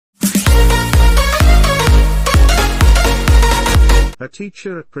A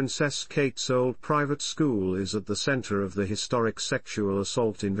teacher at Princess Kate's old private school is at the center of the historic sexual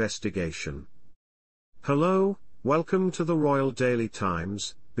assault investigation. Hello, welcome to the Royal Daily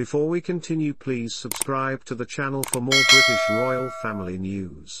Times. Before we continue, please subscribe to the channel for more British royal family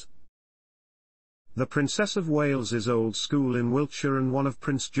news. The Princess of Wales's old school in Wiltshire and one of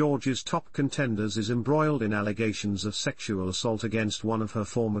Prince George's top contenders is embroiled in allegations of sexual assault against one of her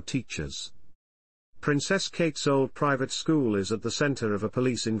former teachers. Princess Kate's old private school is at the center of a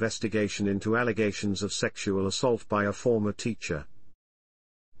police investigation into allegations of sexual assault by a former teacher.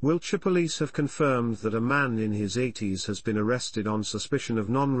 Wiltshire police have confirmed that a man in his 80s has been arrested on suspicion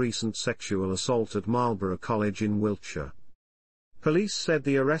of non-recent sexual assault at Marlborough College in Wiltshire. Police said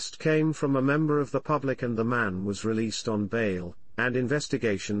the arrest came from a member of the public and the man was released on bail, and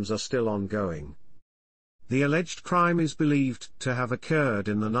investigations are still ongoing. The alleged crime is believed to have occurred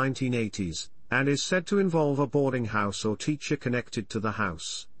in the 1980s, and is said to involve a boarding house or teacher connected to the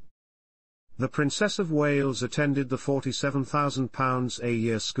house. The Princess of Wales attended the £47,000 a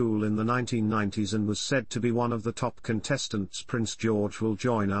year school in the 1990s and was said to be one of the top contestants Prince George will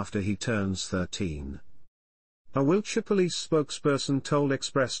join after he turns 13. A Wiltshire police spokesperson told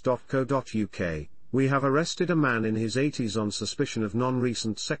Express.co.uk, "We have arrested a man in his 80s on suspicion of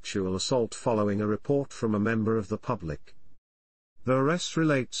non-recent sexual assault following a report from a member of the public." The arrest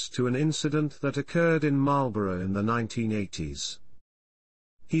relates to an incident that occurred in Marlborough in the 1980s.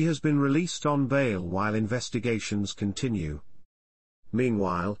 He has been released on bail while investigations continue.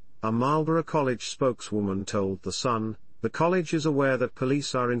 Meanwhile, a Marlborough College spokeswoman told The Sun, "The college is aware that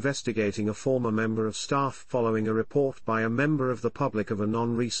police are investigating a former member of staff following a report by a member of the public of a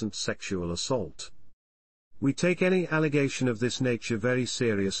non-recent sexual assault. We take any allegation of this nature very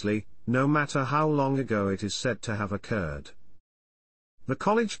seriously, no matter how long ago it is said to have occurred. The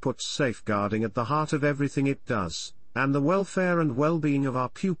college puts safeguarding at the heart of everything it does, and the welfare and well-being of our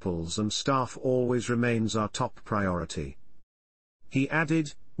pupils and staff always remains our top priority." He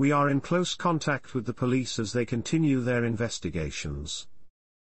added, "We are in close contact with the police as they continue their investigations."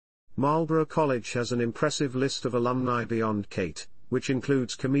 Marlborough College has an impressive list of alumni beyond Kate, which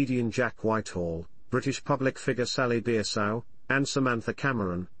includes comedian Jack Whitehall, British public figure Sally Beersow, and Samantha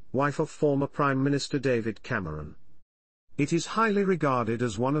Cameron, wife of former Prime Minister David Cameron. It is highly regarded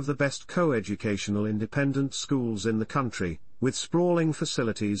as one of the best co-educational independent schools in the country, with sprawling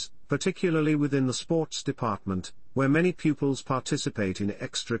facilities, particularly within the sports department, where many pupils participate in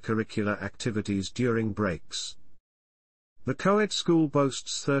extracurricular activities during breaks. The co-ed school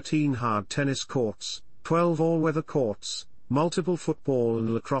boasts 13 hard tennis courts, 12 all-weather courts, multiple football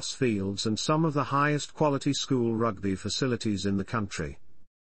and lacrosse fields and some of the highest quality school rugby facilities in the country.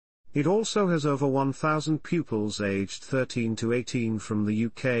 It also has over 1,000 pupils aged 13 to 18 from the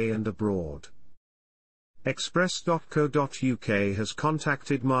UK and abroad. Express.co.uk has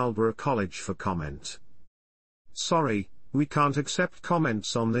contacted Marlborough College for comment. "Sorry, we can't accept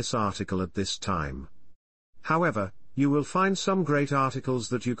comments on this article at this time. However, you will find some great articles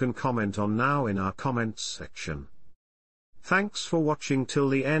that you can comment on now in our comments section. Thanks for watching till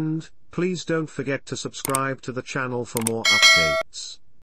the end. Please don't forget to subscribe to the channel for more updates."